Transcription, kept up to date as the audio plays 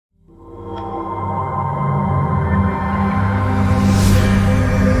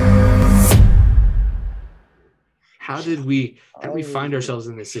how did we find ourselves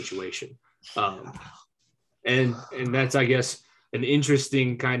in this situation? And that's, I guess, an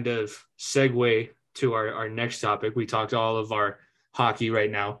interesting kind of segue to our next topic. We talked all of our hockey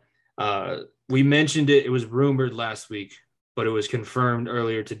right now. We mentioned it. It was rumored last week, but it was confirmed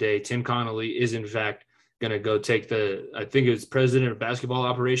earlier today. Tim Connelly is, in fact, going to go take I think it was president of basketball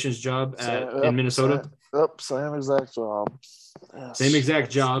operations job in Minnesota. Same exact job. Yes. Same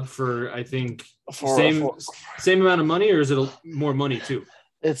exact job for, I think, same amount of money, or is it more money too?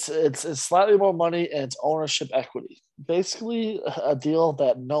 It's slightly more money, and it's ownership equity. Basically, a deal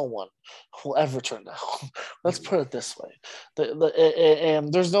that no one will ever turn down. Let's put it this way.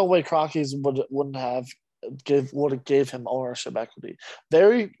 And there's no way Crockies wouldn't have gave him ownership equity.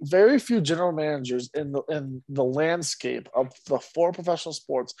 Very, very few general managers in the landscape of the 4 professional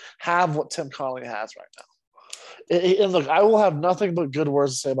sports have what Tim Connelly has right now. And look, I will have nothing but good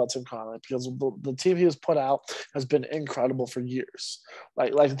words to say about Tim Connelly because the team he has put out has been incredible for years.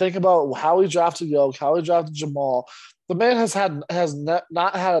 Like think about how he drafted Yoke, how he drafted Jamal. The man has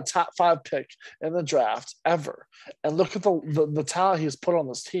not had a top 5 pick in the draft ever. And look at the talent he's put on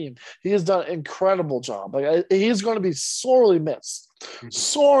this team. He has done an incredible job. Like he's going to be sorely missed.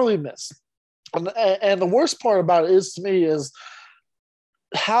 Sorely missed. And the worst part about it is, to me, is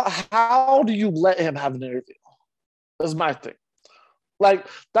how do you let him have an interview? Is my thing. Like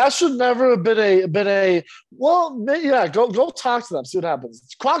that should never have been a well, yeah. Go talk to them, see what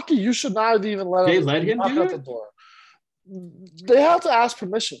happens. Crocky, you should not have even let him walk out the door. They have to ask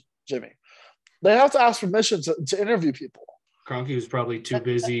permission, Jimmy. They have to ask permission to interview people. Crocky was probably too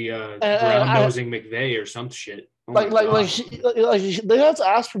busy brown nosing McVay or some shit. They have to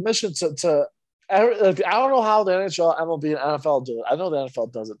ask permission to. I don't know how the NHL, MLB, and NFL do it. I know the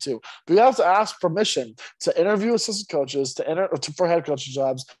NFL does it too. But you have to ask permission to interview assistant coaches, for head coaching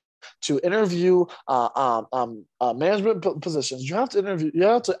jobs, to interview management positions. You have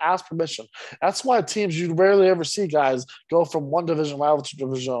to ask permission. That's why teams, you rarely ever see guys go from one division rival to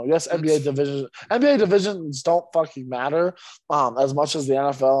division. Yes, NBA divisions don't fucking matter as much as the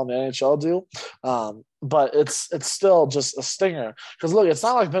NFL and the NHL do. But it's still just a stinger. Because look, it's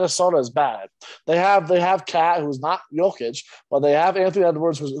not like Minnesota is bad. They have Cat, who's not Jokic, but they have Anthony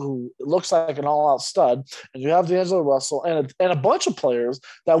Edwards, who looks like an all-out stud, and you have D'Angelo Russell and a bunch of players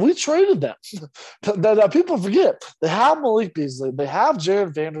that we traded them that people forget. They have Malik Beasley, they have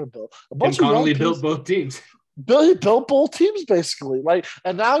Jared Vanderbilt. A bunch of Connelly built both teams. Billy built both teams basically.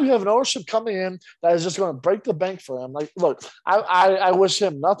 And now you have an ownership coming in that is just going to break the bank for him. Look, I wish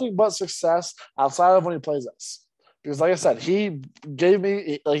him nothing but success outside of when he plays us. Because like I said, he gave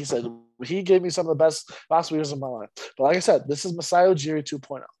me some of the best last years of my life. But like I said, this is Masai Ujiri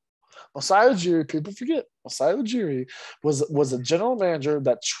 2.0. Masai Ujiri, people forget, Masai Ujiri was a general manager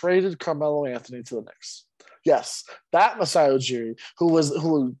that traded Carmelo Anthony to the Knicks. Yes, that Masai Ujiri,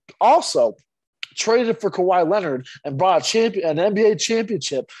 who also traded for Kawhi Leonard and brought an NBA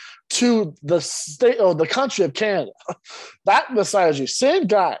championship to the state or the country of Canada. That Masai Ujiri, same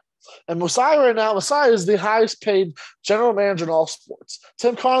guy. And Masai right now, Masai is the highest paid general manager in all sports.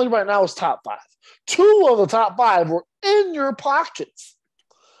 Tim Connelly right now is top 5. 2 of the top 5 were in your pockets.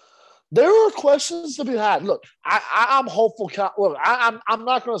 There are questions to be had. Look, I'm hopeful. Look, I'm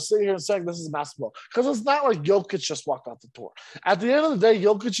not going to sit here and say this is basketball because it's not like Jokic just walked out the door. At the end of the day,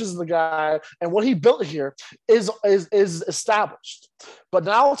 Jokic is the guy, and what he built here is established. But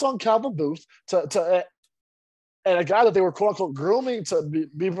now it's on Calvin Booth and a guy that they were quote unquote grooming to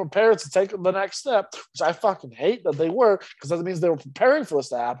be prepared to take the next step, which I fucking hate that they were, because that means they were preparing for this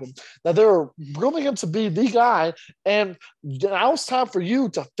to happen, that they were grooming him to be the guy. And now it's time for you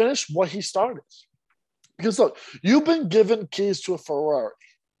to finish what he started. Because look, you've been given keys to a Ferrari.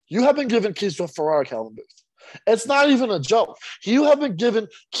 You have been given keys to a Ferrari, Calvin Booth. It's not even a joke. You have been given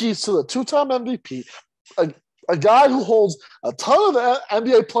keys to the 2-time MVP, a guy who holds a ton of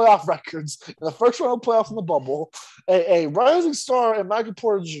NBA playoff records in the first round of playoffs in the bubble, a rising star in Michael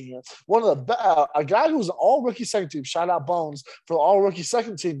Porter Jr., a guy who's an all-rookie second team, shout out Bones for the all-rookie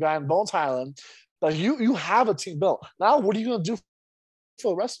second team guy in Bones Highland. Like you have a team built. Now what are you going to do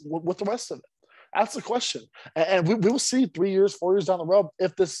for with the rest of it? That's the question. And we will see 3 years, 4 years down the road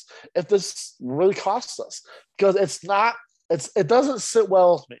if this really costs us. Because it doesn't sit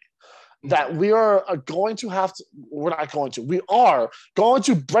well with me that we are going to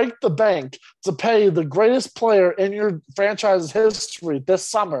break the bank to pay the greatest player in your franchise's history this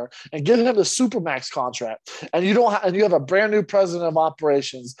summer and give him the Supermax contract. And you have a brand new president of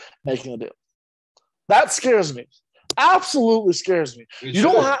operations making a deal. That scares me. Absolutely scares me. You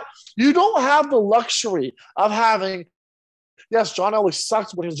don't have the luxury of having Yes, John Elway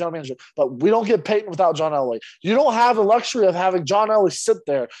sucks when he was general manager, but we don't get Peyton without John Elway. You don't have the luxury of having John Elway sit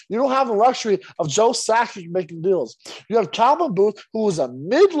there. You don't have the luxury of Joe Sakic making deals. You have Calvin Booth, who was a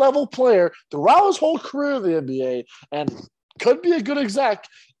mid-level player throughout his whole career in the NBA and could be a good exec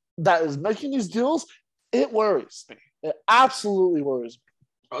that is making these deals. It worries me. It absolutely worries me.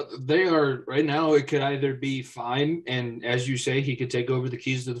 They are right now. It could either be fine, and as you say, he could take over the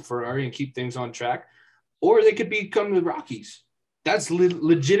keys to the Ferrari and keep things on track, or they could become the Rockies. That's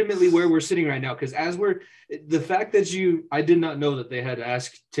legitimately where we're sitting right now. Because the fact that I did not know that they had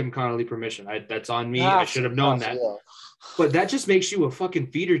asked Tim Connelly permission. That's on me. I should have known that. Yeah. But that just makes you a fucking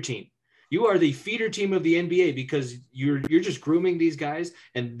feeder team. You are the feeder team of the NBA because you're just grooming these guys,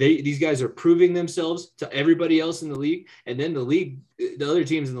 and these guys are proving themselves to everybody else in the league. And then the other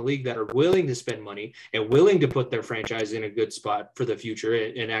teams in the league that are willing to spend money and willing to put their franchise in a good spot for the future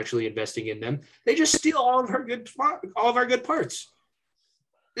and actually investing in them, they just steal all of our good parts.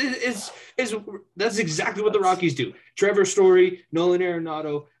 That's exactly what the Rockies do. Trevor Story, Nolan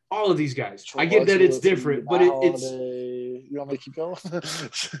Arenado, all of these guys. I get that it's different, but it's. You want me to keep going?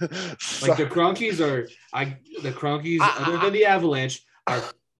 Like the Cronkies other than the Avalanche, are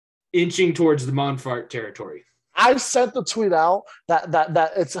inching towards the Monfort territory. I sent the tweet out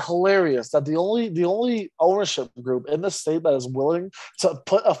that it's hilarious that the only ownership group in the state that is willing to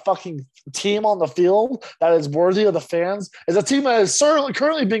put a fucking team on the field that is worthy of the fans is a team that is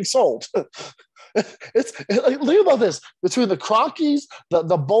currently being sold. It's like, think about this: between the Cronkies,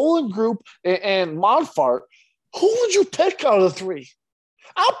 the Bowling Group, and Monfort, who would you pick out of the three?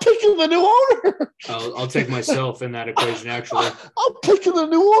 I'm picking the new owner. I'll take myself in that equation, actually. I'm picking the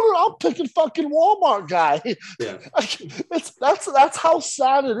new owner. I'm picking fucking Walmart guy. Yeah. That's how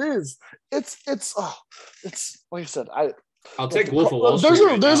sad it is. It's like I said, I'll take Wolf of Wall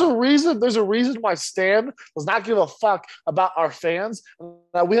Street. There's a reason why Stan does not give a fuck about our fans.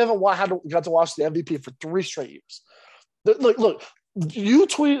 We haven't got to watch the MVP for 3 straight years. Look. You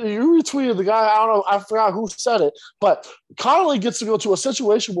retweeted the guy. I don't know. I forgot who said it, but Connolly gets to go to a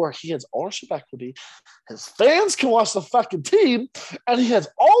situation where he has ownership equity. His fans can watch the fucking team, and he has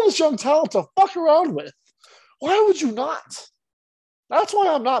all this young talent to fuck around with. Why would you not? That's why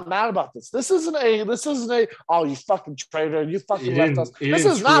I'm not mad about this. This isn't a oh, you fucking traitor, you fucking left us. This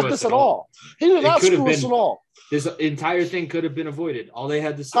is not this at all. He did not screw us at all. This entire thing could have been avoided. All they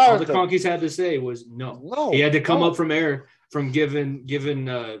had to say, all the Cronkies had to say was no. He had to come up from air. From giving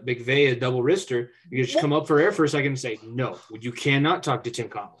McVay a double wrister, you just come up for air for a second and say, no, you cannot talk to Tim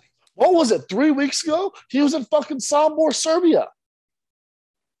Connelly. What was it, 3 weeks ago? He was in fucking Sombor, Serbia.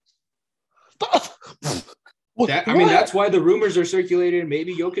 That's why the rumors are circulating.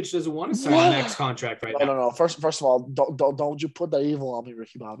 Maybe Jokic doesn't want to sign the next contract right now. No. First of all, don't you put that evil on me,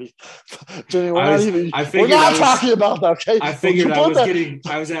 Ricky Bobby. Jenny, we're not talking about that, okay? I figured I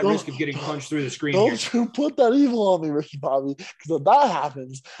was at risk of getting punched through the screen. Don't you put that evil on me, Ricky Bobby? Because if that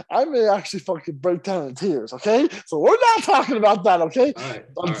happens, I may actually fucking break down in tears, okay? So we're not talking about that, okay?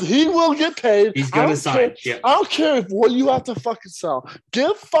 All right. He will get paid. He's gonna sign. Yeah. I don't care what you have to fucking sell.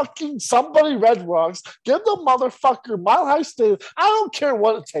 Give fucking somebody Red Rocks. Give them motherfucker Mile High Stadium. I don't care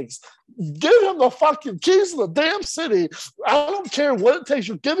what it takes. Give him the fucking keys to the damn city. I don't care what it takes.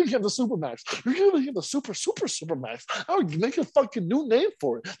 You're giving him the Supermax. You're giving him the Supermax. I don't make a fucking new name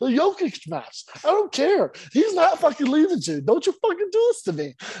for it. The Jokic Max. I don't care. He's not fucking leaving you. Don't you fucking do this to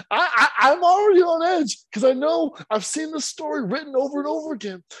me. I'm already on edge because I know I've seen this story written over and over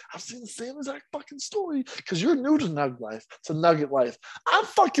again. I've seen the same exact fucking story because you're new to Nugget life, to Nugget life. I'm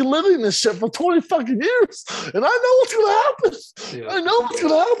fucking living this shit for 20 fucking years, and I know what's gonna happen. Yeah. I know what's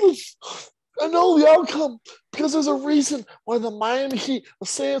gonna happen. I know the outcome because there's a reason why the Miami Heat, the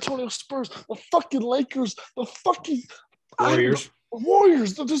San Antonio Spurs, the fucking Lakers, the fucking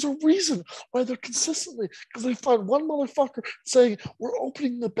Warriors. There's a reason why they're consistently, because they find one motherfucker saying, we're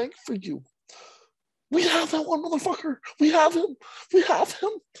opening the bank for you. We have that one motherfucker. We have him.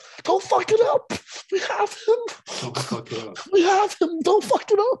 Don't fuck it up. We have him. Don't fuck it up. We have him. Don't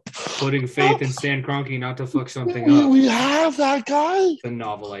fuck it up. Putting faith in Stan Kroenke not to fuck something up. We have that guy. It's a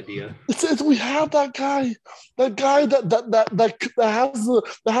novel idea. We have that guy. That guy that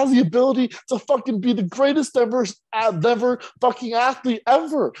has the ability to fucking be the greatest ever fucking athlete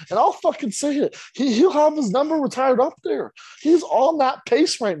ever. And I'll fucking say it. He'll have his number retired up there. He's on that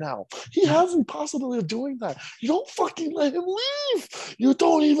pace right now. He has the possibility of doing that. You don't fucking let him leave. You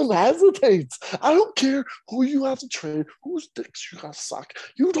don't even hesitate. I don't care who you have to trade, whose dicks you gotta suck.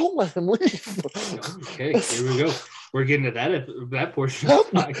 You don't let him leave. Okay, here we go. we're getting to that portion.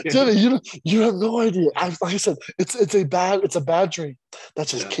 Jimmy, you have no idea. Like I said, it's a bad dream that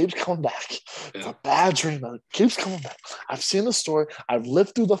just keeps coming back. It's a bad dream that keeps coming back. I've seen the story. I've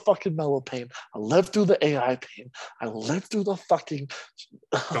lived through the fucking Mellow pain. I lived through the AI pain. I lived through the fucking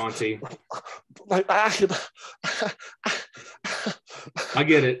Dante. Like I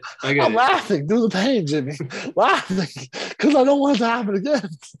get it. I'm laughing through the pain, Jimmy. Laughing because I don't want it to happen again.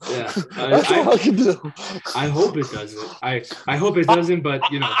 Yeah, that's all I can do. I hope it doesn't. I hope it doesn't. But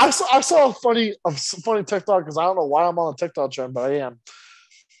you know, I saw a funny TikTok because I don't know why I'm on the TikTok trend, but I am.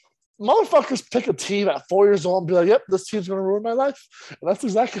 Motherfuckers pick a team at 4 years old and be like, "Yep, this team's going to ruin my life," and that's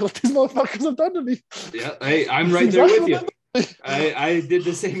exactly what these motherfuckers have done to me. Yeah, hey, I'm right there with you. I did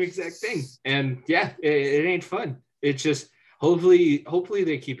the same exact thing, and yeah, it ain't fun. It's just hopefully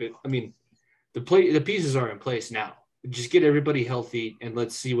they keep it. I mean, the pieces are in place now. Just get everybody healthy, and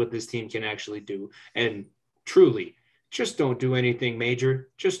let's see what this team can actually do. And truly, just don't do anything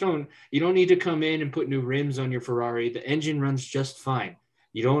major. You don't need to come in and put new rims on your Ferrari. The engine runs just fine.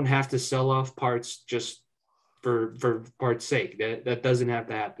 You don't have to sell off parts just for parts' sake. That doesn't have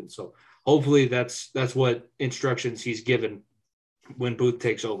to happen. So hopefully that's what instructions he's given when Booth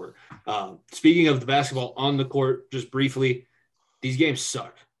takes over. Speaking of the basketball on the court, just briefly, these games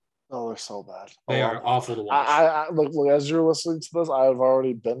suck. Oh, they're so bad. They are awful to watch. I look, as you're listening to this, I've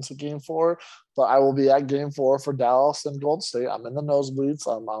already been to Game 4, but I will be at Game 4 for Dallas and Golden State. I'm in the nosebleeds.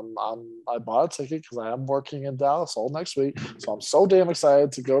 I bought a ticket because I am working in Dallas all next week, so I'm so damn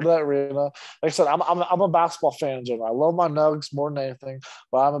excited to go to that arena. Like I said, I'm a basketball fan in general. I love my Nuggets more than anything,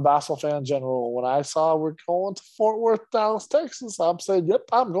 but I'm a basketball fan in general. When I saw we're going to Fort Worth, Dallas, Texas, I'm saying, "Yep,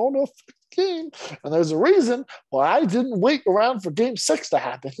 I'm going to a game." And there's a reason why I didn't wait around for Game 6 to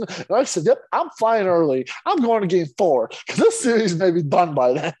happen. And I said, "Yep, I'm flying early. I'm going to Game 4 because this series may be done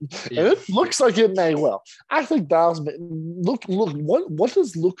by then." Yeah. And it looks like it may well. I think Dallas look. What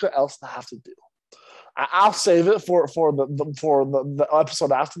does Luka else have to do? I'll save it for the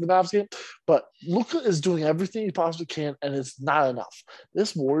episode after the Mavs game. But Luka is doing everything he possibly can, and it's not enough.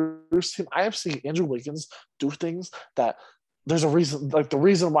 This Warriors team, I have seen Andrew Wiggins do things that. There's a reason, like the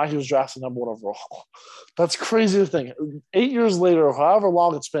reason why he was drafted number 1 overall. That's crazy to think. 8 years later, however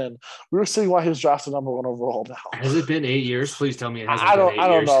long it's been, we were seeing why he was drafted number 1 overall now. Has it been 8 years? Please tell me it hasn't I been 8 years. I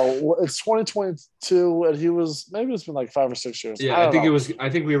don't know. It's 2022, and maybe it's been like 5 or 6 years. Yeah, I think it was. I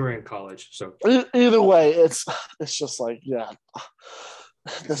think we were in college. So either way, it's just like, yeah.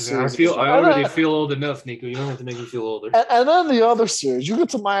 I already feel old enough, Nico. You don't have to make me feel older. And then the other series, you get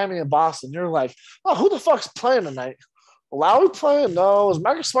to Miami and Boston, you're like, "Oh, who the fuck's playing tonight? Lowry playing? No. Is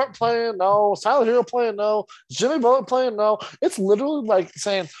Marcus Smart playing? No. Is Tyler Hero playing? No. Is Jimmy Butler playing? No." It's literally like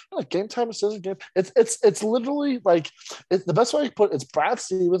saying, game time decision game. It's literally like the best way to put it, it's Brad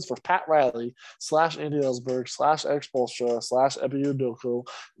Stevens for Pat Riley / Andy Ellsberg / Eric Spoelstra / Ebi Udoka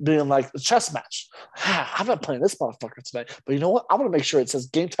being like the chess match. I'm not playing this motherfucker tonight, but you know what? I'm gonna make sure it says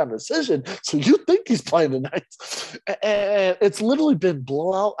game time decision so you think he's playing tonight. And it's literally been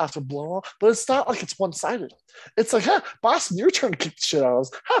blowout after blowout, but it's not like it's one-sided. It's like, Boston, your turn to kick the shit out of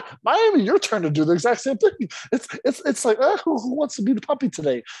us. Miami, your turn to do the exact same thing. It's like, who wants to be the puppy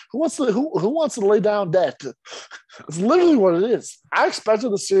today? Who wants to lay down dead? It's literally what it is. I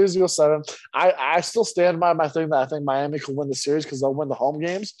expected the series to go 7. I still stand by my thing that I think Miami could win the series because they'll win the home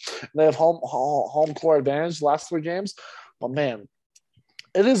games. They have home court advantage the last 3 games. But man,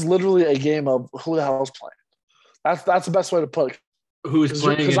 it is literally a game of who the hell is playing. That's the best way to put it. Who's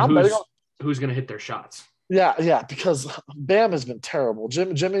playing and who's going to hit their shots. Yeah, because Bam has been terrible.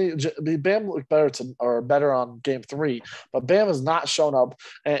 Bam looked better on Game 3, but Bam has not shown up.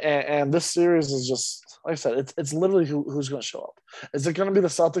 And this series is just, like I said, it's literally who's going to show up. Is it going to be the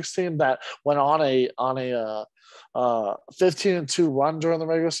Celtics team that went on a 15-2 run during the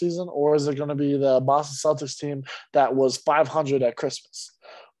regular season, or is it going to be the Boston Celtics team that was 500 at Christmas?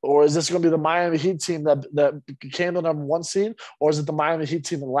 Or is this going to be the Miami Heat team that became the number 1 seed, or is it the Miami Heat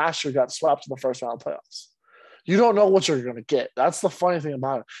team that last year got swept in the first round of playoffs? You don't know what you're going to get. That's the funny thing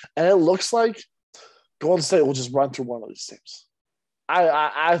about it. And it looks like Golden State will just run through one of these teams.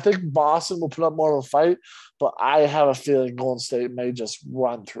 I think Boston will put up more of a fight, but I have a feeling Golden State may just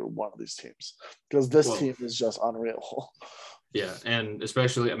run through one of these teams because this team is just unreal. Yeah, and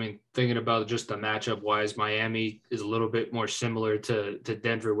especially, I mean, thinking about just the matchup-wise, Miami is a little bit more similar to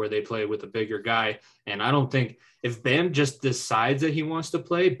Denver where they play with a bigger guy. And I don't think if Bam just decides that he wants to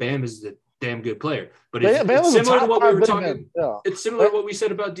play, Bam is a damn good player. But it's similar to what we were talking. Yeah. It's similar to what we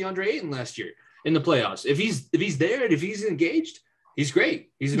said about DeAndre Ayton last year in the playoffs. If he's there and if he's engaged, he's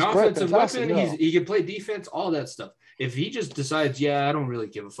great. He's an offensive weapon. Yeah. He can play defense, all that stuff. If he just decides, I don't really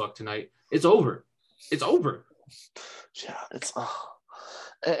give a fuck tonight, it's over. It's over. yeah, it's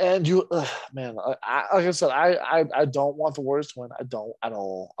and you, man. Like I said, I don't want the Warriors to win. I don't at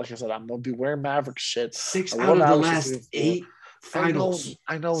all. Like I said, I'm gonna be wearing Maverick shit. 6 I out wore of the Mavericks last 8 finals.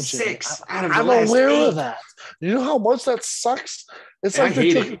 I know, Jimmy. 6 out of the I'm last aware 8. of that. You know how much that sucks. It's And like I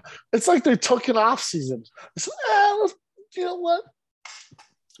hate it. It's like they took an off season. It's, you know what?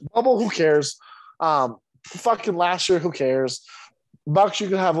 Bubble, who cares? Fucking last year, who cares? Bucks, you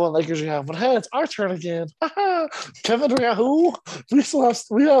can have one. Lakers, you can have one. Hey, it's our turn again. Kevin Durant, who we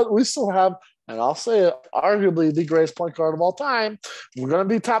still have, and I'll say it, arguably the greatest point guard of all time. We're gonna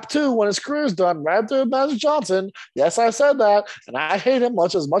be top 2 when his career's done, right there with Magic Johnson. Yes, I said that, and I hate him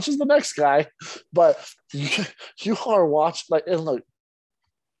much as the next guy. But you are watching like and look.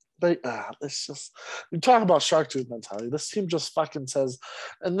 It's just you talk about shark tooth mentality. This team just fucking says,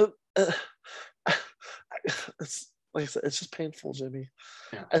 and it's like I said, it's just painful, Jimmy.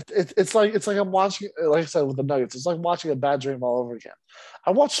 Yeah. It's like I'm watching, like I said, with the Nuggets. It's like watching a bad dream all over again.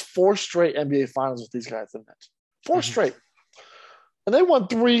 I watched 4 straight NBA finals with these guys in it. 4 straight, and they won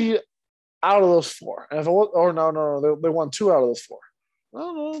 3 out of those 4. And if it was, or no, they won 2 out of those 4.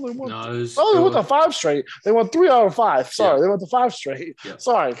 No, they won. They went to 5 straight. They won 3 out of 5. Sorry, yeah. They went to 5 straight. Yeah.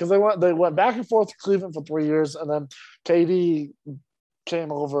 Sorry, because they went back and forth to Cleveland for 3 years, and then KD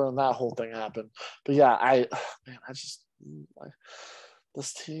came over, and that whole thing happened. But yeah, I just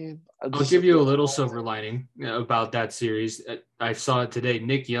this team. I'll give you a little silver lining about that series. I saw it today.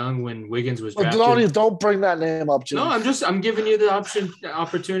 Nick Young, when Wiggins was drafted. Don't bring that name up, Jim. No, I'm giving you the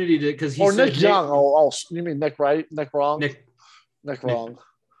opportunity to because he. Or Nick Young. You mean Nick Wright? Nick wrong? Nick wrong.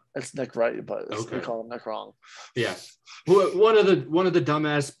 It's Nick Wright, but they call him Nick wrong. Yeah, one of the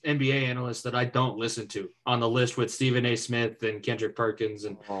dumbass NBA analysts that I don't listen to on the list with Stephen A. Smith and Kendrick Perkins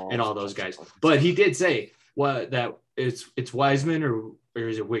and all those guys. But he did say that it's Wiseman or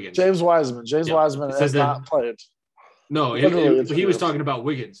is it Wiggins? James Wiseman. Wiseman has not played. No, he was talking about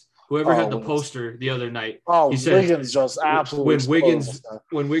Wiggins. Whoever had the poster the other night. He said Wiggins just absolutely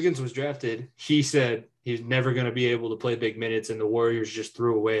when Wiggins was drafted, he said he's never going to be able to play big minutes, and the Warriors just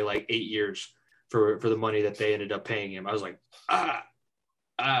threw away like 8 years for the money that they ended up paying him. I was like,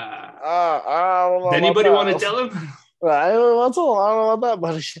 Does anybody want to tell him? I don't know about that,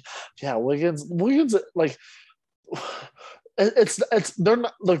 but yeah, Wiggins, like they're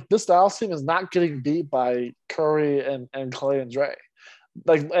not. Look, this Dallas team is not getting beat by Curry and Clay and Dre.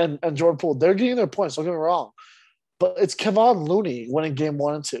 Like and Jordan Poole, they're getting their points. Don't get me wrong, but it's Kevon Looney winning game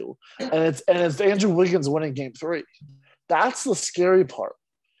 1 and 2, and it's Andrew Wiggins winning game 3. That's the scary part.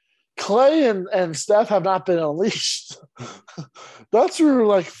 Clay and Steph have not been unleashed. That's where you're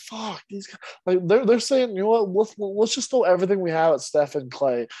like, fuck these guys. Like they're saying, you know what? Let's just throw everything we have at Steph and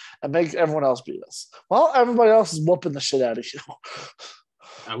Clay and make everyone else beat us. Well, everybody else is whooping the shit out of you.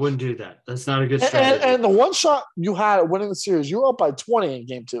 I wouldn't do that. That's not a good strategy. And the one shot you had at winning the series, you were up by 20 in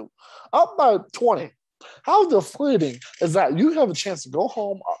game 2. Up by 20. How deflating is that? You have a chance to go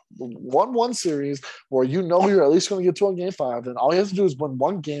home, 1-1 series where you know you're at least going to get to a game 5, and all you have to do is win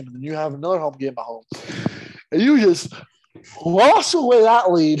 1 game, and then you have another home game at home. And you just lost away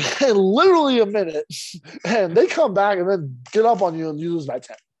that lead in literally a minute, and they come back and then get up on you and you lose by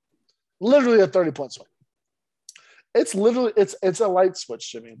 10. Literally a 30-point swing. It's literally it's a light switch,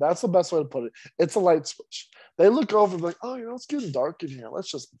 Jimmy. That's the best way to put it. It's a light switch. They look over like, oh, it's getting dark in here.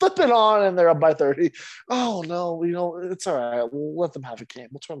 Let's just flip it on, and they're up by 30. Oh no, it's all right. We'll let them have a game.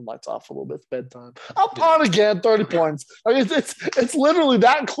 We'll turn the lights off a little bit. It's bedtime. Up on again, 30 points. I mean, it's literally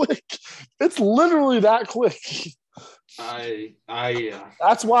that quick. It's literally that quick.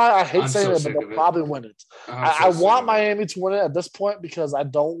 That's why I hate saying it, but they'll probably win it. I want Miami to win it at this point because I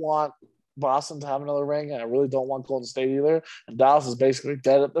don't want Boston to have another ring, and I really don't want Golden State either. And Dallas is basically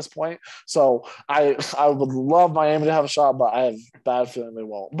dead at this point. So I would love Miami to have a shot, but I have a bad feeling they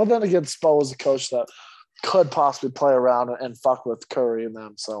won't. But then again, Spo is a coach that could possibly play around and fuck with Curry and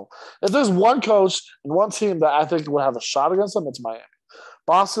them. So if there's one coach and one team that I think would have a shot against them, it's Miami.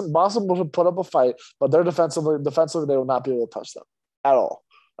 Boston would put up a fight, but they're defensively they will not be able to touch them at all.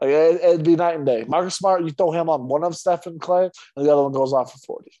 Like it'd be night and day. Marcus Smart, you throw him on one of Steph and Clay, and the other one goes off for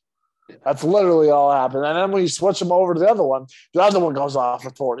 40. That's literally all happened. And then when you switch them over to the other one goes off for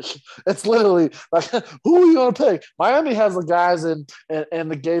 40. It's literally like, who are you going to pick? Miami has the guys in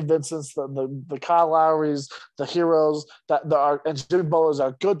the Gabe Vincents, the Kyle Lowrys, the heroes and Jimmy Butler's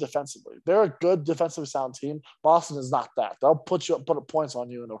are good defensively. They're a good defensively sound team. Boston is not that. They'll put up points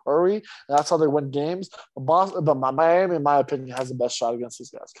on you in a hurry, and that's how they win games. But Miami, in my opinion, has the best shot against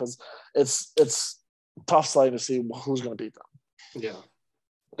these guys because it's tough sledding to see who's going to beat them. Yeah.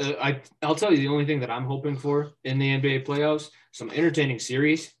 I'll tell you the only thing that I'm hoping for in the NBA playoffs, some entertaining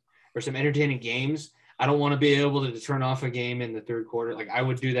series or some entertaining games. I don't want to be able to turn off a game in the third quarter. Like I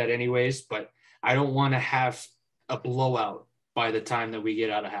would do that anyways, but I don't want to have a blowout by the time that we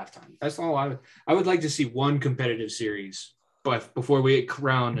get out of halftime. That's all I would like to see one competitive series, but before we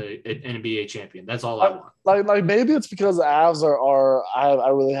crown an NBA champion. That's all I want. Like maybe it's because the Avs are I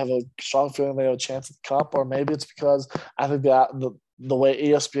really have a strong feeling they have a chance at the cup, or maybe it's because I think that the way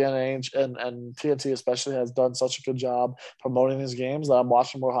ESPN and TNT especially has done such a good job promoting these games that I'm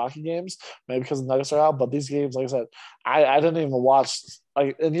watching more hockey games. Maybe because the Nuggets are out, but these games, like I said, I didn't even watch.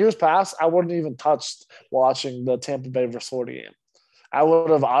 Like in years past, I wouldn't even touched watching the Tampa Bay versus Florida game. I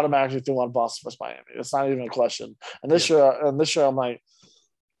would have automatically threw on Boston versus Miami. It's not even a question. And this year, I'm like,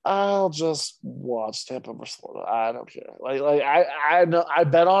 I'll just watch Tampa versus Florida. I don't care. Like I know I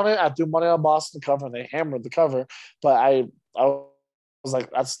bet on it. I threw money on Boston to cover, and they hammered the cover. But I was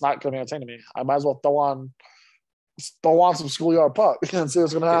like, that's not going to be entertaining me. I might as well throw on some schoolyard puck and see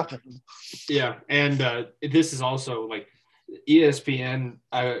what's going to happen. Yeah, and this is also like ESPN.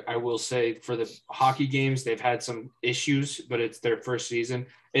 I will say for the hockey games, they've had some issues, but it's their first season.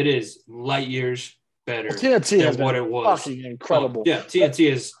 It is light years better TNT has than what been it was. Fucking incredible. Yeah,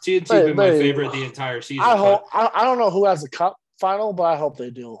 TNT has been my favorite the entire season. I don't know who has the cup final, but I hope they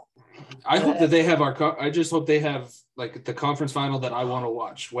do. I hope that they have I just hope they have like the conference final that I want to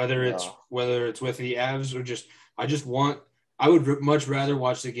watch, whether it's with the Avs or just I would much rather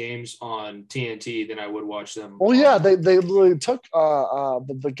watch the games on TNT than I would watch them. Well, yeah, they literally took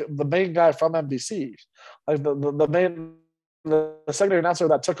the main guy from NBC, like the secondary announcer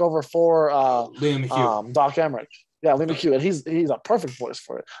that took over for Liam McHugh. Doc Emmerich. Yeah, Liam McHugh, and he's a perfect voice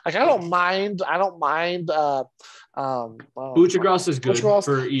for it. Like I don't mind. Buccigross is good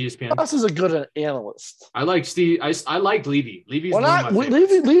for ESPN. Buccigross is a good analyst. I like Steve. I like Levy. Levy's one of my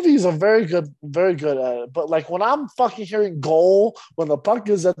favorites. Levy's a very good at it. But like when I'm fucking hearing goal when the puck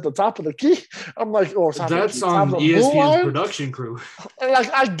is at the top of the key, I'm like, that's on ESPN's production crew. And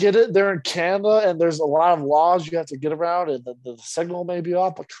like I get it, they're in Canada and there's a lot of laws you have to get around, and the signal may be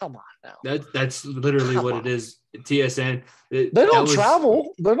off. But come on now. That's literally what it is. TSN. They don't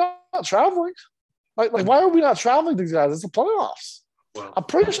travel. They're not traveling. Like why are we not traveling these guys? It's the playoffs. Well, I'm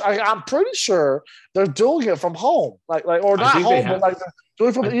pretty sure they're doing it from home, or not home, but like they're doing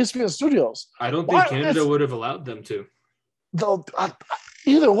it from the ESPN studios. I don't think Canada would have allowed them to.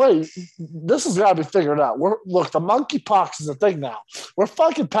 Either way, this has got to be figured out. Look, the monkeypox is a thing now. We're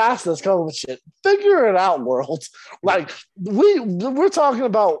fucking past this COVID shit. Figure it out, world. Like we're talking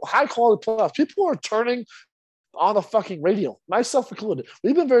about high quality playoffs. People are turning on the fucking radio, myself included.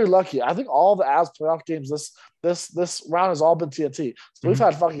 We've been very lucky. I think all the Avs playoff games this round has all been TNT. So we've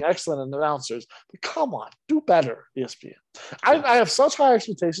had fucking excellent announcers. But come on, do better, ESPN. I have such high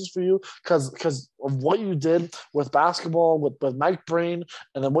expectations for you because of what you did with basketball with Mike Breen,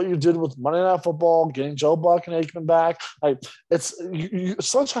 and then what you did with Monday Night Football, getting Joe Buck and Aikman back. Like it's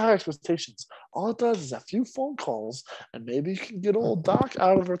such high expectations. All it does is a few phone calls, and maybe you can get old Doc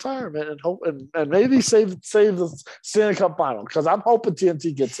out of retirement and hope and maybe save the Stanley Cup final, because I'm hoping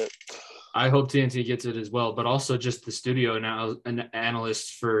TNT gets it. I hope TNT gets it as well, but also just the studio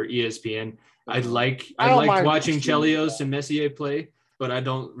analysts for ESPN. I liked watching Chelios and Messier play, but I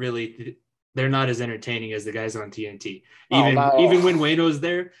don't really. They're not as entertaining as the guys on TNT. Even when Wayno's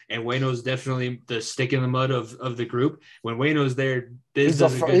there, and Wayno's definitely the stick in the mud of the group. When Wayno's there, he's a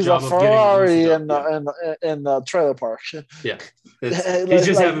Ferrari in the trailer park. Yeah, he's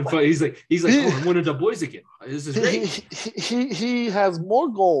just having fun. He's like, I'm one of the boys again. This is great. He has more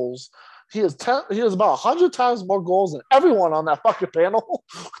goals. He has about 100 times more goals than everyone on that fucking panel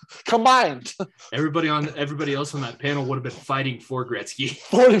combined. Everybody else on that panel would have been fighting for Gretzky.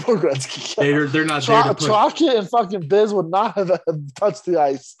 They're not there to put. Trockett and fucking Biz would not have touched the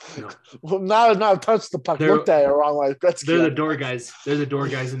ice. No. Would not have touched the puck. Looked at it wrong way. Gretzky. They're the door guys. They're the door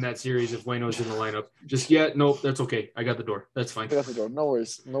guys in that series. If Wayno's in the lineup, no, that's okay. I got the door. That's fine. I got the door. No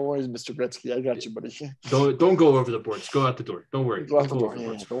worries, Mr. Gretzky. I got you, buddy. Don't go over the boards. Go out the door. Don't worry. Go out the door.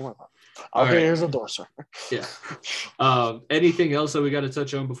 Yeah, don't worry about it. Okay, right. Here's the door, sir. Yeah. Anything else that we got to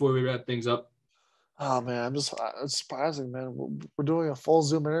touch on before we wrap things up? Oh man, it's surprising, man. We're doing a full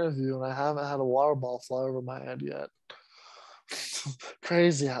Zoom interview, and I haven't had a water ball fly over my head yet.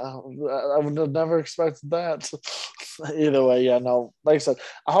 Crazy. I would have never expected that. Either way, yeah, no. Like I said,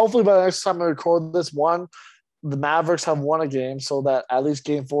 hopefully by the next time I record this, one, the Mavericks have won a game, so that at least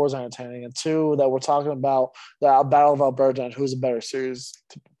Game 4 is entertaining, and two, that we're talking about the Battle of Alberta and who's a better series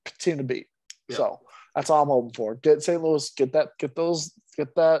team to beat. Yeah. So that's all I'm hoping for. Get St. Louis, get that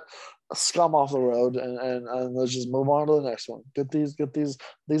scum off the road and let's just move on to the next one. Get these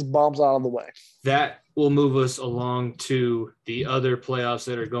bombs out of the way. That will move us along to the other playoffs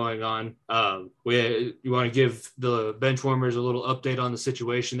that are going on. You want to give the bench warmers a little update on the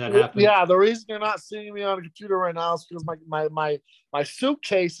situation that happened? Yeah, the reason you're not seeing me on a computer right now is because my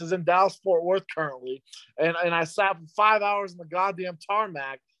suitcase is in Dallas Fort Worth currently, and I sat for 5 hours in the goddamn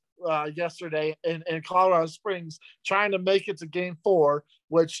tarmac yesterday in Colorado Springs trying to make it to Game 4,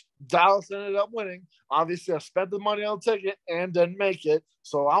 which Dallas ended up winning. Obviously, I spent the money on the ticket and didn't make it,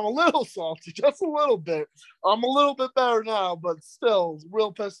 so I'm a little salty, just a little bit. I'm a little bit better now, but still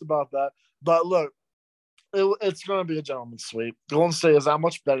real pissed about that. But look, it's going to be a gentleman's sweep. Golden State is that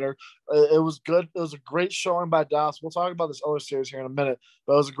much better. It was good. It was a great showing by Dallas. We'll talk about this other series here in a minute,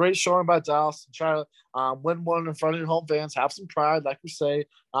 but it was a great showing by Dallas to try to win one in front of your home fans, have some pride, like we say.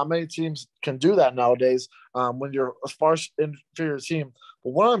 Not many teams can do that nowadays when you're a far inferior team.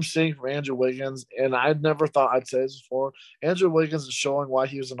 But what I'm seeing from Andrew Wiggins, and I never thought I'd say this before, Andrew Wiggins is showing why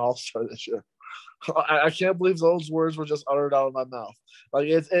he was an all-star this year. I can't believe those words were just uttered out of my mouth. Like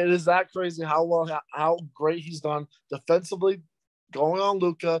it is that crazy how great he's done defensively, going on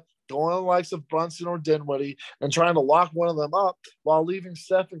Luka, going on the likes of Brunson or Dinwiddie, and trying to lock one of them up while leaving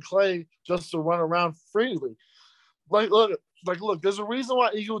Steph and Clay just to run around freely. Look, there's a reason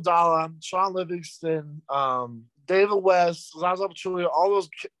why Iguodala, Sean Livingston, David West, Zaza Pachulia, all those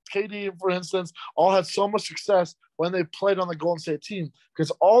KD, for instance, all had so much success when they played on the Golden State team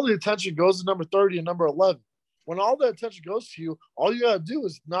because all the attention goes to number 30 and number 11. When all the attention goes to you, all you got to do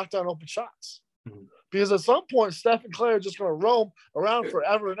is knock down open shots. Mm-hmm. Because at some point, Steph and Clay are just going to roam around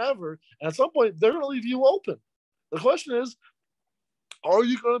forever and ever. And at some point, they're going to leave you open. The question is, are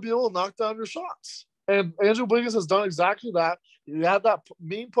you going to be able to knock down your shots? And Andrew Wiggins has done exactly that. You had that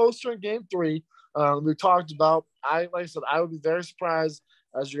mean poster in Game 3. We talked about. Like I said, I would be very surprised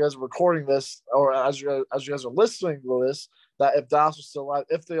as you guys are recording this, or as you guys are listening to this, that if Dallas was still alive.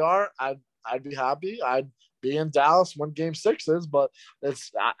 If they are, I'd be happy. I'd be in Dallas when Game 6 is, but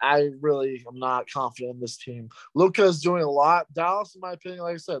I really am not confident in this team. Luka is doing a lot. Dallas, in my opinion,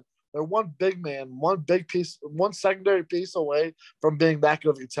 like I said, they're one big man, one big piece, one secondary piece away from being that good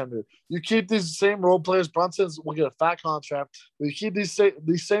of a contender. You keep these same role players. Brunson will get a fat contract. But you keep these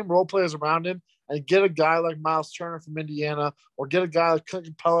same role players around him and get a guy like Miles Turner from Indiana, or get a guy like Clint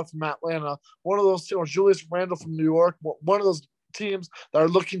Capella from Atlanta, one of those, or Julius Randle from New York, one of those teams that are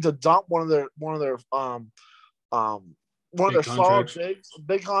looking to dump one of their solid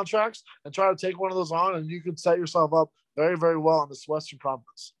big contracts and try to take one of those on, and you could set yourself up very, very well in this Western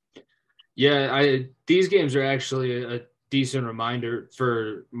Conference. Yeah, these games are actually a decent reminder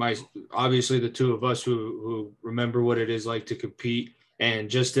for obviously the two of us who remember what it is like to compete and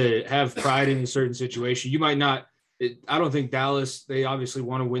just to have pride in a certain situation. You might not. I don't think Dallas. They obviously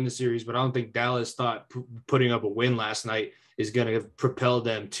want to win the series, but I don't think Dallas thought putting up a win last night is going to propel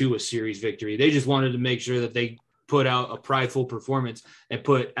them to a series victory. They just wanted to make sure that they put out a prideful performance and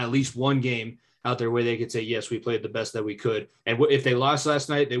put at least one game out there where they could say, yes, we played the best that we could. And if they lost last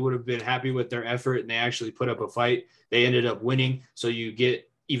night, they would have been happy with their effort and they actually put up a fight. They ended up winning. So you get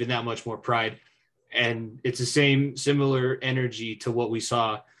even that much more pride. And it's the similar energy to what we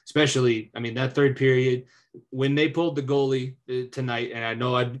saw, especially, that third period when they pulled the goalie tonight. And I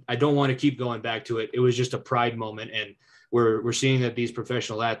know I don't want to keep going back to it. It was just a pride moment. And we're seeing that these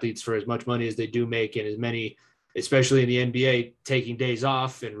professional athletes, for as much money as they do make and as many, especially in the NBA, taking days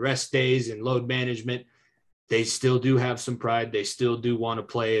off and rest days and load management, they still do have some pride. They still do want to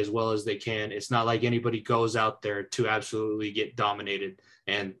play as well as they can. It's not like anybody goes out there to absolutely get dominated.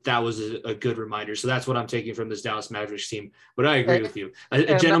 And that was a good reminder. So that's what I'm taking from this Dallas Mavericks team. But I agree with you.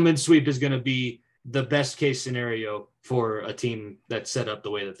 A gentleman's sweep is going to be the best case scenario for a team that's set up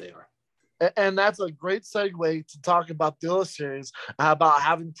the way that they are. And that's a great segue to talk about the other series, about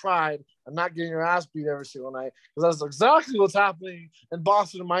having pride and not getting your ass beat every single night. Because that's exactly what's happening in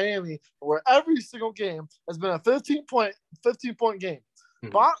Boston and Miami, where every single game has been a 15-point game. Mm-hmm.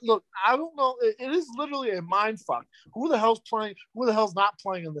 But look, I don't know. It is literally a mind fuck. Who the hell's playing? Who the hell's not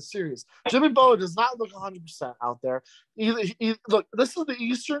playing in the series? Jimmy Butler does not look 100% out there. Look, this is the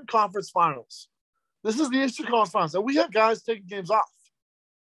Eastern Conference Finals. And we have guys taking games off.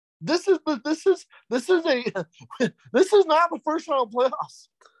 This is not the first round of playoffs.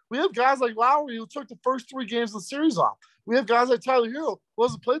 We have guys like Lowry who took the first 3 games of the series off. We have guys like Tyler Hero who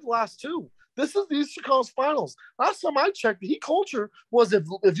hasn't played the last 2. This is the Eastern Conference Finals. Last time I checked, the Heat culture was if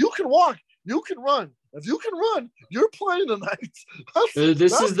you can walk, you can run. If you can run, you're playing tonight.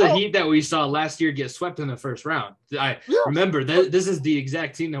 This is the Heat that we saw last year get swept in the first round. Remember, this is the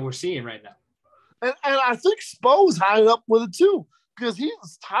exact team that we're seeing right now. And I think Spo's high up with it too. because he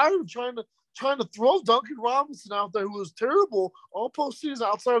is tired of trying to throw Duncan Robinson out there, who was terrible all postseason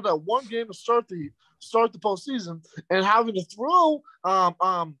outside of that one game to start the postseason, and having to throw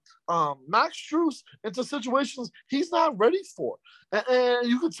Max Strus into situations he's not ready for, and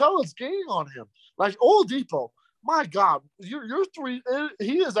you can tell it's gaining on him. Like Oladipo, my God, your three,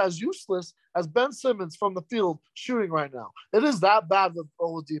 he is as useless as Ben Simmons from the field shooting right now. It is that bad with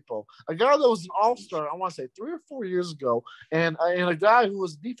Oladipo, a guy that was an all-star, I want to say 3 or 4 years ago, and a guy who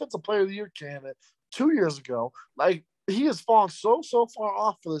was Defensive Player of the Year candidate 2 years ago. Like, he has fallen so far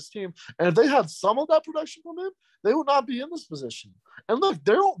off for this team, and if they had some of that production from him, they would not be in this position. And look,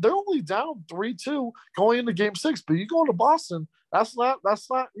 they're only down 3-2 going into Game 6, but you go to Boston, that's not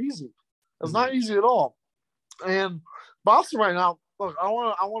easy. It's not easy at all. And Boston right now, look, I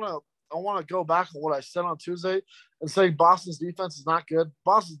want to go back on what I said on Tuesday and say Boston's defense is not good.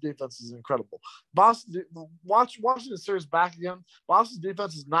 Boston's defense is incredible. Watching the series back again, Boston's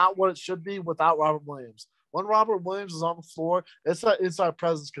defense is not what it should be without Robert Williams. When Robert Williams is on the floor, it's that inside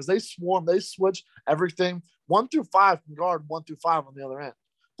presence because they swarm, they switch everything. 1 through 5 can guard 1 through 5 on the other end.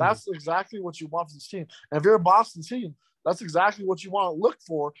 That's exactly what you want from this team. And if you're a Boston team, that's exactly what you want to look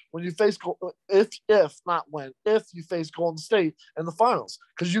for when you face if you face Golden State in the finals,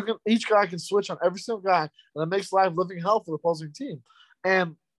 because each guy can switch on every single guy, and it makes life living hell for the opposing team.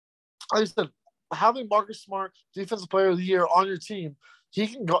 And like I said, having Marcus Smart, Defensive Player of the Year, on your team,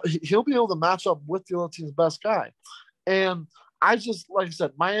 he'll be able to match up with the other team's best guy. And I just, like I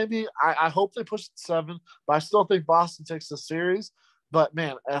said, Miami, I hope they push it to 7, but I still think Boston takes the series. But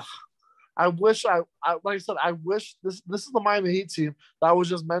man, I wish like I said, I wish this is the Miami Heat team that was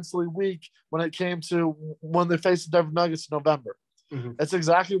just mentally weak when it came to when they faced the Denver Nuggets in November. Mm-hmm. That's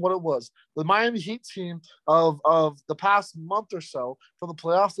exactly what it was. The Miami Heat team of the past month or so for the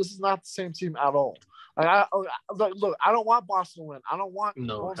playoffs, this is not the same team at all. Look, I don't want Boston to win. I don't want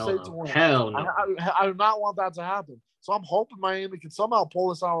Golden State to win. Hell no. I do not want that to happen. So I'm hoping Miami can somehow pull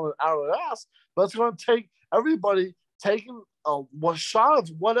this out of their ass, but it's going to take everybody taking a shot of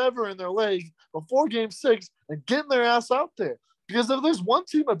whatever in their leg before Game 6 and getting their ass out there. Because if there's one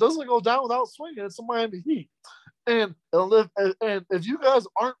team that doesn't go down without swinging, it's the Miami Heat. And if you guys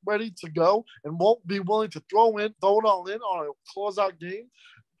aren't ready to go and won't be willing to throw it all in on a closeout game,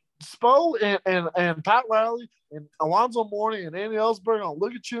 Spo and Pat Riley and Alonzo Mourning and Andy Ellsberg will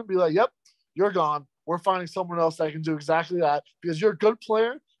look at you and be like, yep, you're gone. We're finding someone else that can do exactly that because you're a good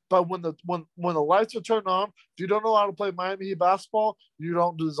player. But when the lights are turned on, if you don't know how to play Miami Heat basketball, you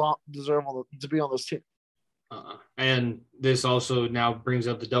don't deserve to be on this team. And this also now brings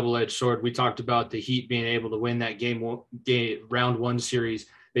up the double-edged sword. We talked about the Heat being able to win that round 1 series,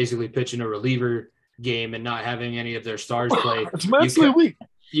 basically pitching a reliever game and not having any of their stars play. It's mentally weak.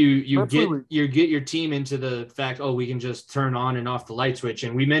 You get your team into the fact, we can just turn on and off the light switch.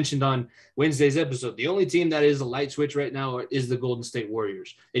 And we mentioned on Wednesday's episode, the only team that is a light switch right now is the Golden State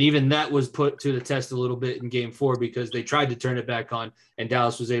Warriors. And even that was put to the test a little bit in Game 4 because they tried to turn it back on and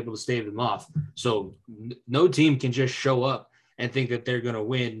Dallas was able to stave them off. So no team can just show up and think that they're going to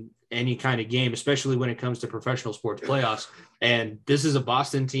win any kind of game, especially when it comes to professional sports playoffs. And this is a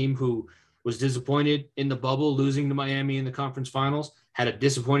Boston team who was disappointed in the bubble, losing to Miami in the conference finals, had a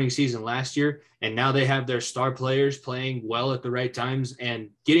disappointing season last year, and now they have their star players playing well at the right times, and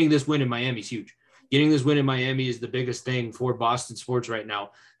getting this win in Miami is huge. Getting this win in Miami is the biggest thing for Boston sports right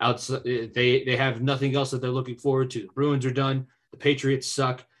now. They have nothing else that they're looking forward to. The Bruins are done. The Patriots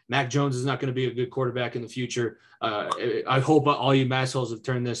suck. Mac Jones is not going to be a good quarterback in the future. I hope all you massholes have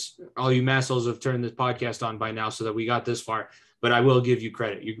turned this podcast on by now so that we got this far. But I will give you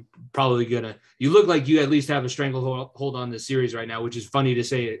credit. You're probably you look like you at least have a stranglehold on this series right now, which is funny to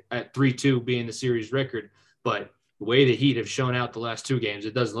say at 3-2 being the series record. But the way the Heat have shown out the last 2 games,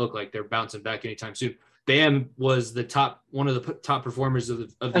 it doesn't look like they're bouncing back anytime soon. Bam was one of the top performers of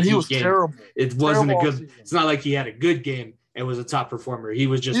the and he Heat was game. Terrible. It wasn't a good. It's not like he had a good game and was a top performer. He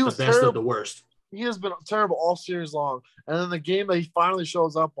was just the best terrible. Of the worst. He has been terrible all series long. And then the game that he finally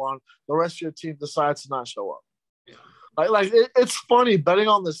shows up on, the rest of your team decides to not show up. It's funny betting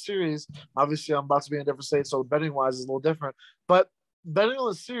on this series. Obviously, I'm about to be in a different state, so betting wise is a little different. But betting on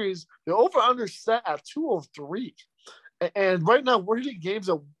the series, the over under set at 203, and right now we're hitting games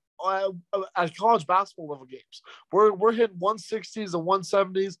at college basketball level games. We're hitting 160s and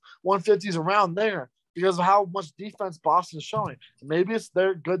 170s, 150s around there because of how much defense Boston is showing. Maybe it's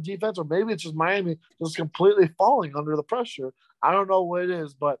their good defense, or maybe it's just Miami just completely falling under the pressure. I don't know what it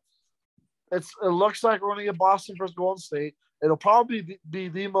is, but. It looks like we're going to get Boston versus Golden State. It'll probably be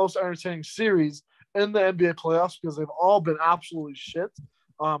the most entertaining series in the NBA playoffs because they've all been absolutely shit.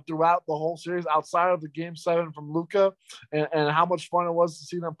 throughout the whole series, outside of the Game 7 from Luka, and how much fun it was to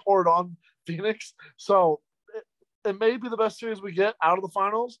see them pour it on Phoenix. So it may be the best series we get out of the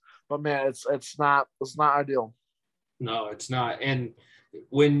finals, but man, it's not ideal. No, it's not. And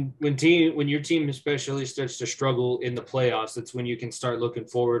when your team especially starts to struggle in the playoffs, that's when you can start looking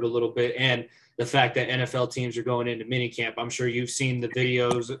forward a little bit. And the fact that NFL teams are going into minicamp, I'm sure you've seen the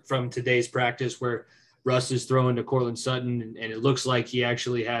videos from today's practice where Russ is throwing to Cortland Sutton, and it looks like he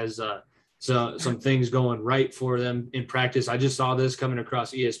actually has some things going right for them in practice. I just saw this coming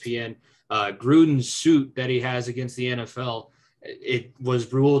across ESPN. Gruden's suit that he has against the NFL, it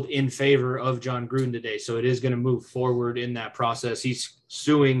was ruled in favor of John Gruden today. So it is going to move forward in that process. He's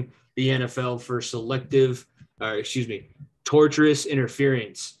suing the NFL for torturous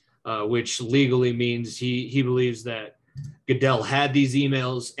interference, which legally means he believes that Goodell had these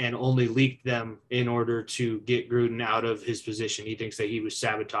emails and only leaked them in order to get Gruden out of his position. He thinks that he was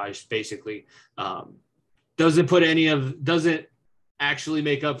sabotaged, basically. Doesn't actually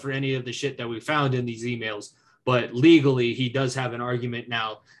make up for any of the shit that we found in these emails, but legally he does have an argument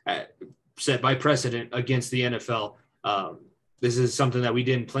now set by precedent against the NFL. This is something that we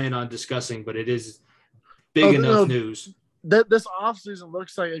didn't plan on discussing, but it is big enough news. This offseason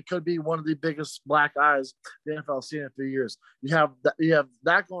looks like it could be one of the biggest black eyes the NFL seen in a few years. You have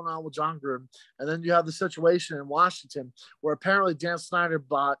that going on with John Gruden, and then you have the situation in Washington where apparently Dan Snyder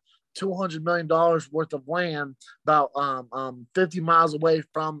bought $200 million worth of land about 50 miles away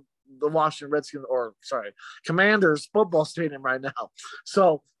from the Washington Redskins, Commanders football stadium right now.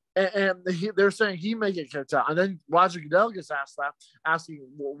 So, they're saying he may get kicked out. And then Roger Goodell gets asked that, asking,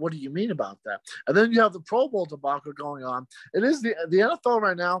 well, what do you mean about that? And then you have the Pro Bowl debacle going on. It is the NFL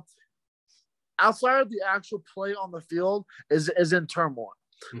right now, outside of the actual play on the field, is in turmoil.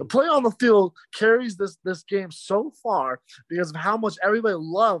 The play on the field carries this game so far because of how much everybody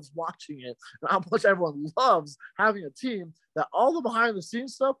loves watching it and how much everyone loves having a team, that all the behind the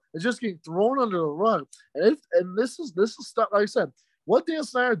scenes stuff is just getting thrown under the rug. And this is stuff, like I said, what Dan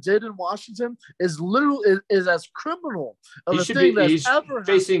Snyder did in Washington is literally is as criminal of a thing that's ever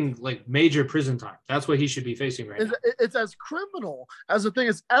facing happened. Like major prison time. That's what he should be facing right now. It's as criminal as a thing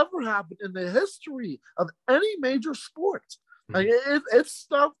that's ever happened in the history of any major sport. Like it's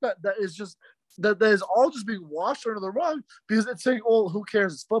stuff that is just that is all just being washed under the rug because it's saying, "Oh, who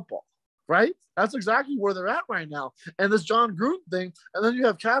cares? It's football." Right? That's exactly where they're at right now. And this John Gruden thing, and then you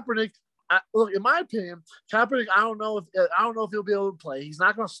have Kaepernick. Look, in my opinion, Kaepernick, I don't know if he'll be able to play. He's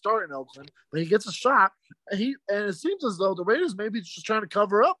not going to start in Oakland, but he gets a shot. And it seems as though the Raiders maybe just trying to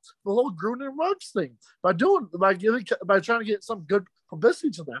cover up the whole Gruden and Ruggs thing by trying to get some good publicity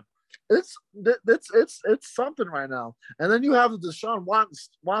to them. It's something right now. And then you have the Deshaun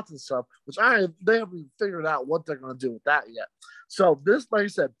Watson stuff, which they haven't even figured out what they're going to do with that yet. So this, like I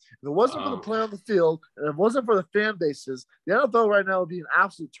said, if it wasn't for the play on the field and if it wasn't for the fan bases, the NFL right now would be in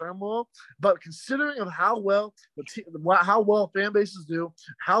absolute turmoil. But considering of how well fan bases do,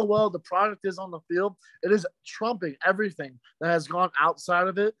 how well the product is on the field, it is trumping everything that has gone outside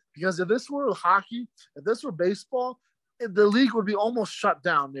of it. Because if this were hockey, if this were baseball, the league would be almost shut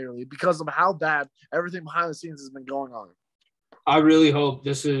down nearly because of how bad everything behind the scenes has been going on. I really hope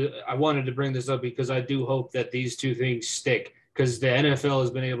I wanted to bring this up because I do hope that these two things stick, because the NFL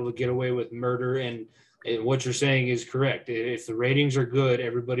has been able to get away with murder, and what you're saying is correct. If the ratings are good,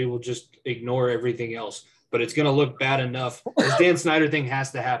 everybody will just ignore everything else. But it's going to look bad enough. This Dan Snyder thing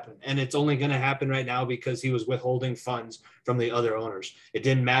has to happen, and it's only going to happen right now because he was withholding funds from the other owners. It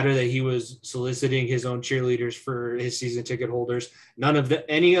didn't matter that he was soliciting his own cheerleaders for his season ticket holders.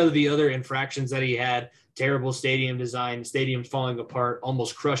 Any of the other infractions that he had, terrible stadium design, stadiums falling apart,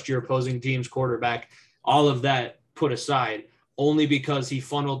 almost crushed your opposing team's quarterback, all of that put aside, only because he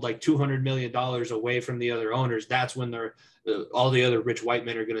funneled like $200 million away from the other owners. That's when all the other rich white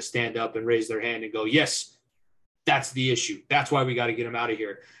men are going to stand up and raise their hand and go, yes, that's the issue. That's why we got to get him out of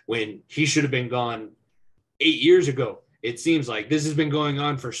here, when he should have been gone 8 years ago. It seems like this has been going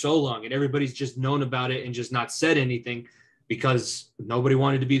on for so long, and everybody's just known about it and just not said anything because nobody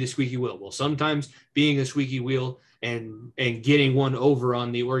wanted to be the squeaky wheel. Well, sometimes being a squeaky wheel and getting one over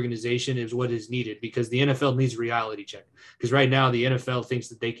on the organization is what is needed, because the NFL needs a reality check. Because right now the NFL thinks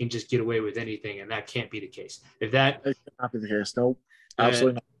that they can just get away with anything, and that can't be the case. It cannot be the case. No,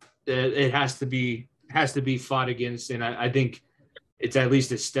 absolutely not. It has to be fought against, and I think it's at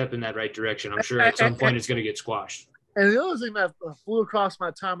least a step in that right direction. I'm sure at some point it's going to get squashed. And the other thing that flew across my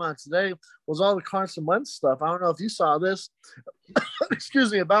timeline today was all the Carson Wentz stuff. I don't know if you saw this.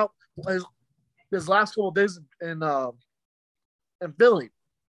 Excuse me, about his last couple of days in Philly,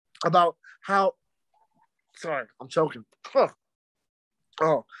 about how. Sorry, I'm choking.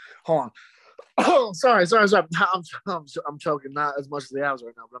 Oh, hold on. Oh, sorry. I'm choking. Not as much as the Avs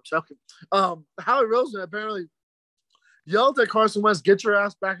right now, but I'm choking. Howie Roseman apparently yelled at Carson Wentz, "Get your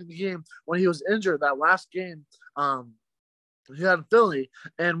ass back in the game," when he was injured that last game. He had in Philly,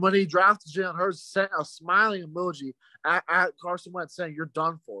 and when he drafted Jalen Hurts, sent a smiling emoji at Carson Wentz saying, "You're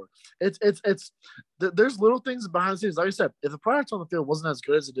done for." There's little things behind the scenes. Like I said, if the product on the field wasn't as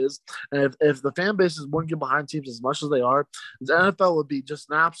good as it is, and if the fan bases wouldn't get behind teams as much as they are, the NFL would be just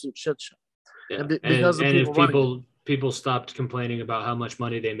an absolute shit show. Yeah, And because of if people people stopped complaining about how much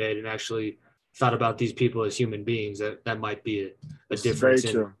money they made and actually thought about these people as human beings, that might be a difference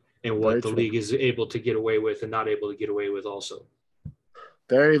in what the league is able to get away with and not able to get away with also.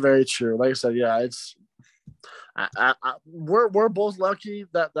 Very, very true. Like I said, yeah, it's we're both lucky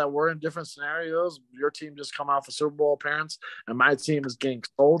that we're in different scenarios. Your team just come off a Super Bowl appearance, and my team is getting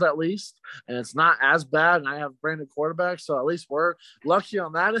sold at least, and it's not as bad. And I have brand new quarterback, so at least we're lucky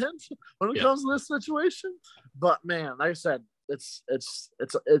on that end when it comes to this situation. But man, like I said, it's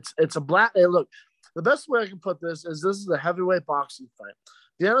a black. Hey, look, the best way I can put this is a heavyweight boxing fight.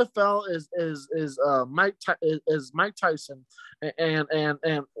 The NFL is Mike Tyson and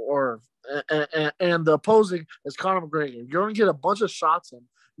the opposing is Conor McGregor. You're going to get a bunch of shots in.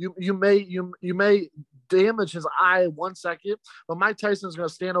 You may damage his eye 1 second, but Mike Tyson is going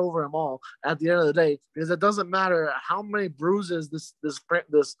to stand over them all at the end of the day, because it doesn't matter how many bruises this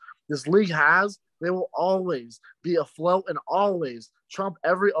league has. They will always be afloat and always trump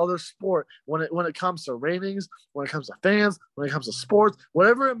every other sport when it comes to ratings, when it comes to fans, when it comes to sports,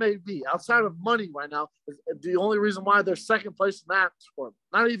 whatever it may be. Outside of money right now, the only reason why they're second place in that, or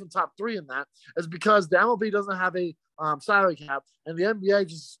not even top 3 in that, is because the MLB doesn't have a salary cap, and the NBA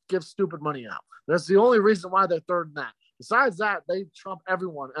just gives stupid money out. That's the only reason why they're third in that. Besides that, they trump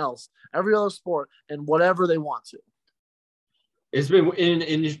everyone else, every other sport, and whatever they want to. It's been an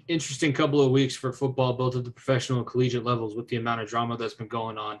interesting couple of weeks for football, both at the professional and collegiate levels, with the amount of drama that's been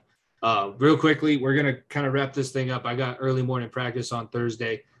going on. Real quickly, we're going to kind of wrap this thing up. I got early morning practice on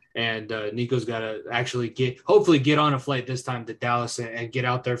Thursday, and Nico's got to actually hopefully get on a flight this time to Dallas and get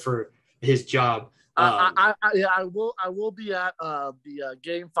out there for his job. I will be at the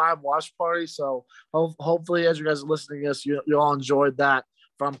Game 5 watch party, so hopefully as you guys are listening to this, you all enjoyed that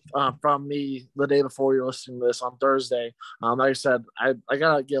from me the day before you're listening to this on Thursday. Like I said, I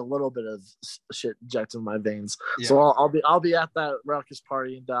gotta get a little bit of shit injected in my veins, so I'll be at that Ruckus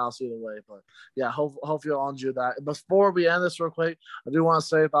party in Dallas either way. But yeah, hope you all enjoy that. Before we end this real quick, I do want to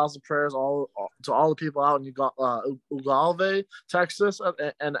say 1,000 prayers to all the people out in Uvalde, Texas,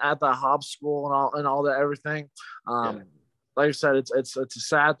 and at the Hobbs School and all that everything. Like I said, it's a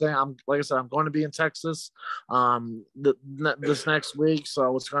sad thing. I'm going to be in Texas this next week,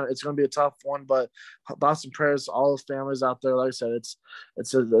 so it's gonna be a tough one. But thoughts and prayers to all the families out there. Like I said,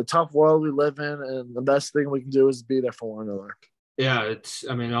 it's a tough world we live in, and the best thing we can do is be there for one another. Yeah,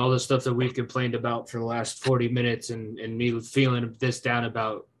 all the stuff that we've complained about for the last 40 minutes, and me feeling this down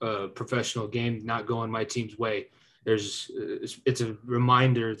about a professional game not going my team's way. It's a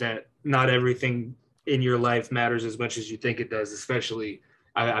reminder that not everything in your life matters as much as you think it does, especially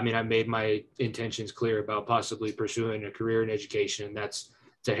I made my intentions clear about possibly pursuing a career in education, and that's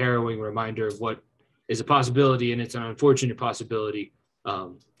a harrowing reminder of what is a possibility, and it's an unfortunate possibility.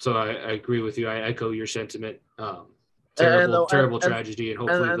 So I agree with you. I echo your sentiment. Terrible tragedy, and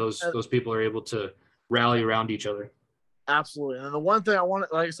hopefully those people are able to rally around each other. Absolutely. And the one thing I want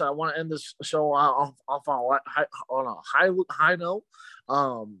to end this show off on a high note.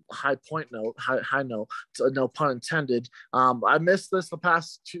 High note, no pun intended. I missed this the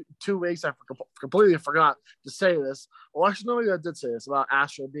past two weeks. I completely forgot to say this. Well, actually, no, I did say this about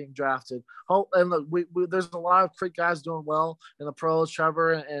Astro being drafted. And look, there's a lot of great guys doing well in the pros.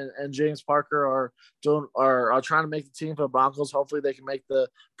 Trevor and James Parker are trying to make the team for the Broncos. Hopefully, they can make the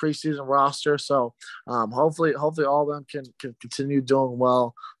preseason roster. So, hopefully, all of them can continue doing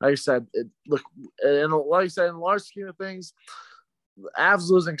well. Like I said, in the large scheme of things, Avs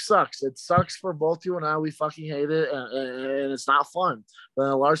losing sucks. It sucks for both you and I. We fucking hate it, and it's not fun. But in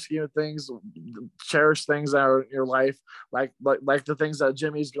the large scheme of things, cherish things that are in your life, like the things that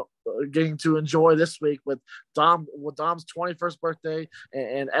Jimmy's getting to enjoy this week with Dom's 21st birthday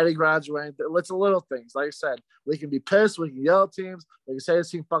and Eddie graduating. It's the little things. Like I said, we can be pissed, we can yell at teams, we can say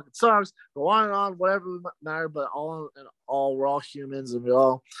this team fucking sucks, go on and on, whatever matter. But all we're all humans, and we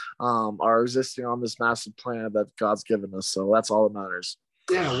all are existing on this massive planet that God's given us. So that's all that matters.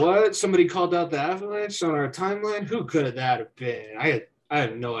 Yeah, what? Somebody called out the Avalanche on our timeline? Who could that have been? I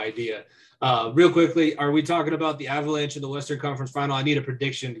have no idea. Real quickly, are we talking about the Avalanche in the Western Conference Final? I need a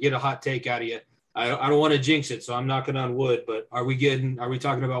prediction to get a hot take out of you. I don't want to jinx it, so I'm knocking on wood. But are we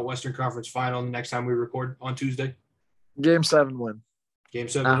talking about Western Conference Final the next time we record on Tuesday? Game 7 win. Game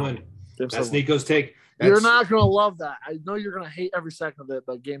 7 win. Game That's 7 Nico's take. You're not going to love that. I know you're going to hate every second of it,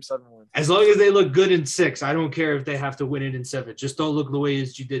 but Game 7 win. As long as they look good in 6, I don't care if they have to win it in 7. Just don't look the way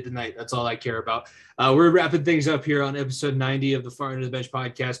as you did tonight. That's all I care about. We're wrapping things up here on episode 90 of the Far End of the Bench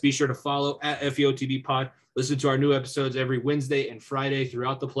podcast. Be sure to follow at FEOTB Pod. Listen to our new episodes every Wednesday and Friday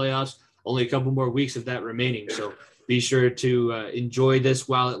throughout the playoffs. Only a couple more weeks of that remaining. So be sure to enjoy this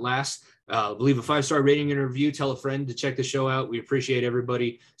while it lasts. Leave a 5-star rating and a review. Tell a friend to check the show out. We appreciate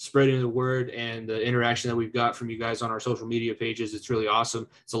everybody spreading the word and the interaction that we've got from you guys on our social media pages. It's really awesome.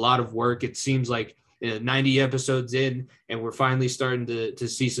 It's a lot of work. It seems like 90 episodes in, and we're finally starting to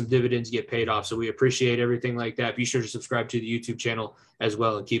see some dividends get paid off. So we appreciate everything like that. Be sure to subscribe to the YouTube channel as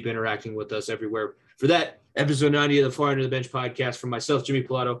well and keep interacting with us everywhere. For that, episode 90 of the Far End of the Bench podcast from myself, Jimmy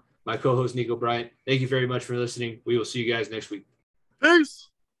Pilato, my co-host Nico Bryant. Thank you very much for listening. We will see you guys next week. Peace.